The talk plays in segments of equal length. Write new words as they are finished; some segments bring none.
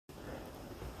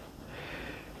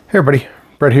Hey everybody,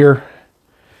 Brett here,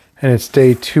 and it's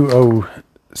day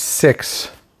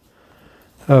 206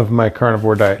 of my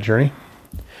carnivore diet journey.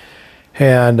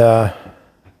 And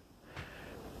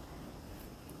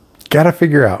gotta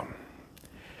figure out,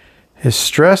 is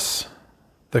stress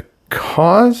the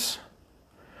cause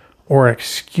or an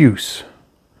excuse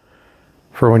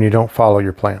for when you don't follow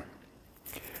your plan?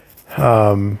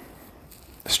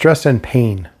 Stress and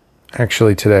pain,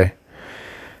 actually, today.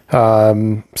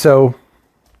 So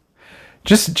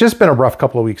just been a rough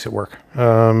couple of weeks at work.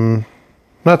 Not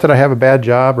that I have a bad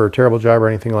job or a terrible job or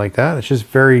anything like that. It's just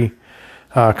very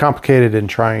complicated in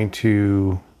trying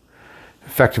to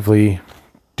effectively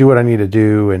do what I need to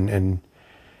do and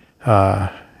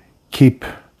keep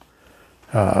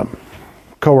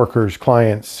coworkers,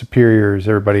 clients, superiors,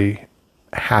 everybody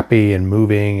happy and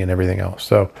moving and everything else.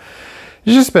 So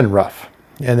it's just been rough.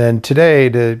 And then today,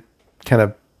 to kind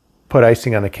of put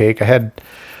icing on the cake, I had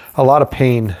a lot of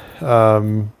pain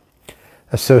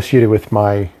associated with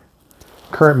my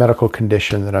current medical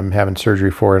condition that I'm having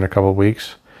surgery for in a couple of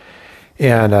weeks,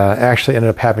 and actually ended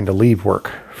up having to leave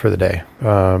work for the day.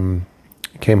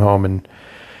 Came home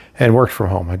and worked from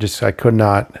home. I could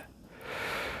not.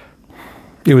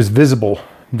 It was visible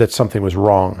that something was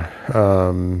wrong.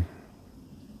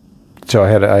 So I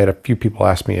had a few people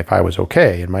ask me if I was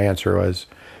okay, and my answer was,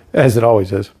 as it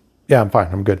always is, yeah, I'm fine,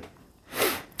 I'm good.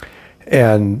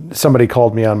 And somebody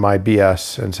called me on my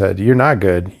BS and said, "You're not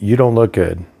good. You don't look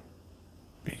good.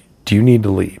 Do you need to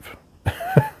leave?"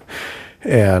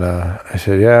 And I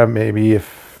said, "Yeah, maybe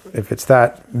if it's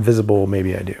that visible,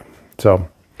 maybe I do." So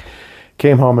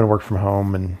came home and worked from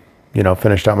home, and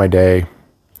finished out my day.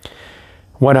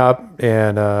 Went up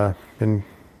and got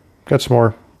a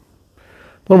little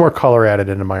more color added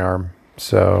into my arm.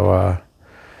 So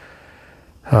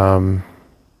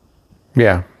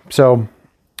yeah. So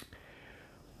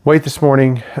weight this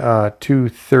morning,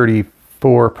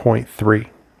 234.3.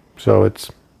 So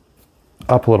it's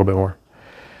up a little bit more.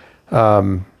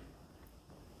 And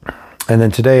then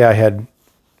today I had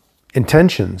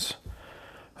intentions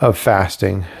of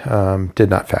fasting,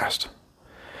 did not fast.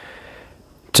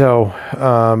 So,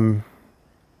 and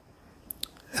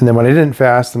then when I didn't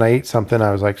fast and I ate something,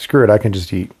 I was like, screw it, I can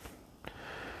just eat.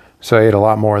 So I ate a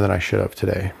lot more than I should have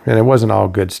today. And it wasn't all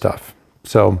good stuff.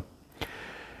 So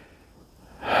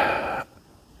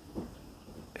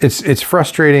it's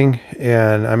frustrating,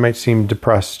 and I might seem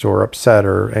depressed or upset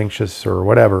or anxious or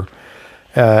whatever.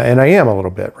 And I am a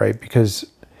little bit, right? Because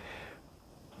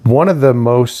one of the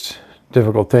most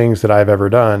difficult things that I've ever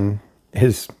done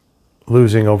is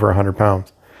losing over 100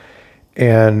 pounds.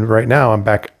 And right now I'm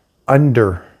back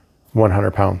under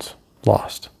 100 pounds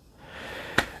lost.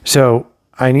 So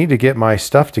I need to get my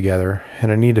stuff together,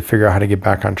 and I need to figure out how to get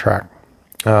back on track.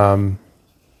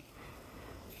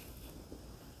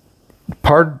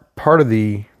 Part of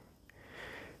the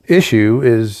issue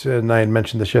is, and I had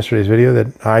mentioned this yesterday's video,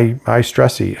 that I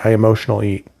stress eat, I emotional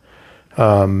eat.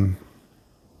 Happy,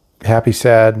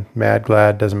 sad, mad,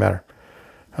 glad, doesn't matter.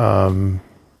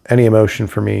 Any emotion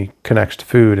for me connects to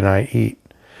food, and I eat.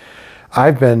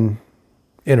 I've been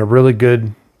in a really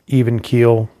good even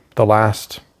keel the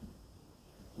last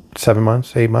 7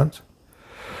 months, 8 months.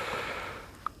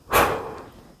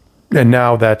 And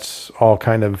now that's all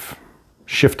kind of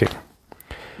shifting.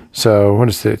 So what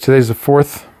is it? Today's the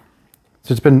 4th.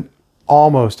 So it's been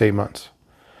almost 8 months.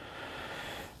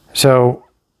 So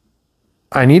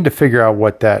I need to figure out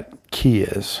what that key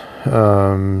is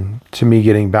to me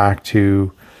getting back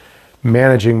to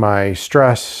managing my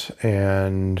stress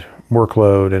and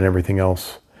workload and everything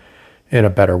else in a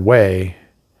better way,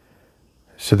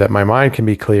 so that my mind can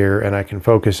be clear and I can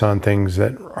focus on things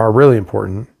that are really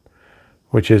important,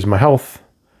 which is my health,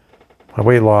 my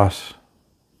weight loss,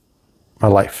 my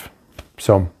life.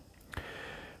 So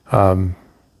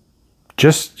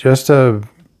just a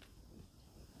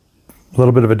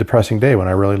little bit of a depressing day when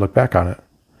I really look back on it.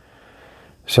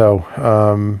 So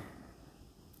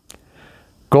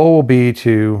goal will be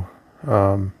to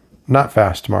not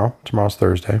fast tomorrow. Tomorrow's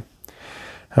Thursday.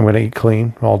 I'm going to eat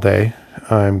clean all day.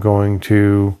 I'm going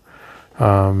to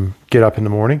get up in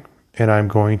the morning, and I'm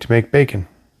going to make bacon.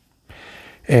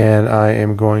 And I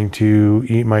am going to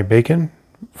eat my bacon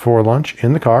for lunch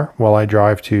in the car while I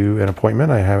drive to an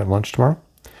appointment I have at lunch tomorrow.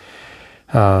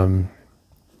 Then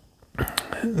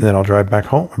I'll drive back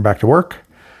home, or back to work,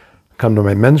 come to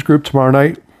my men's group tomorrow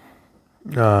night.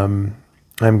 I'm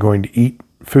going to eat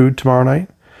food tomorrow night.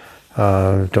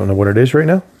 Don't know what it is right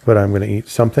now, but I'm going to eat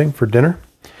something for dinner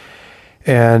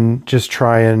and just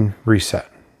try and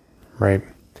reset, right?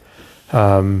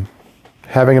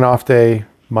 Having an off day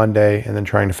Monday and then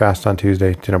trying to fast on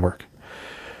Tuesday didn't work.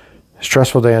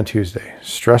 Stressful day on Tuesday.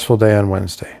 Stressful day on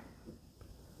Wednesday.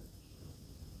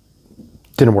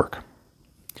 Didn't work.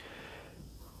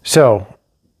 So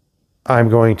I'm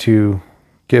going to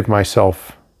give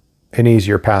myself an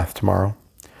easier path tomorrow,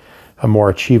 a more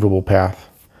achievable path,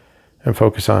 and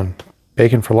focus on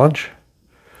bacon for lunch,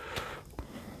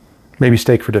 maybe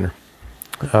steak for dinner.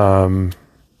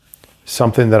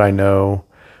 Something that I know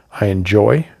I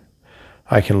enjoy,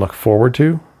 I can look forward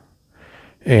to,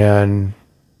 and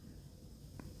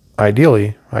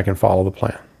ideally, I can follow the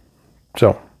plan.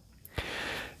 So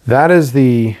that is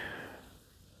the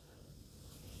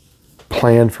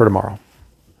plan for tomorrow.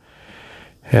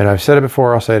 And I've said it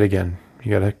before, I'll say it again.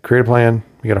 You got to create a plan,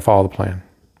 you got to follow the plan.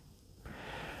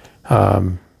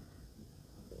 All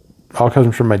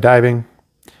comes from my diving.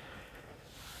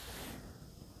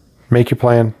 Make your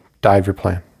plan, dive your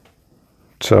plan.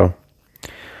 So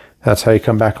that's how you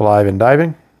come back alive in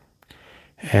diving.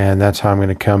 And that's how I'm going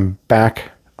to come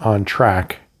back on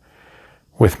track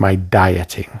with my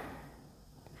dieting.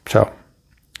 So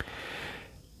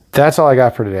that's all I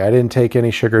got for today. I didn't take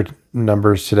any sugar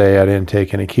numbers today. I didn't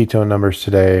take any ketone numbers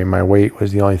today. My weight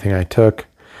was the only thing I took.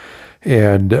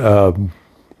 And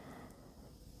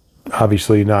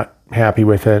obviously not happy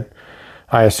with it.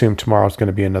 I assume tomorrow's going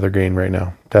to be another gain right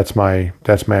now. That's my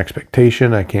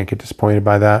expectation. I can't get disappointed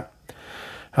by that.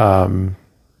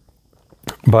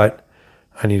 But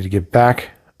I need to get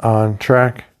back on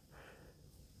track.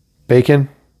 Bacon,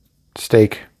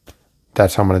 steak,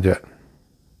 that's how I'm going to do it.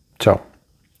 So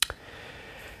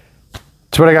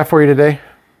that's what I got for you today.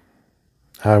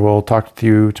 I will talk to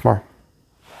you tomorrow.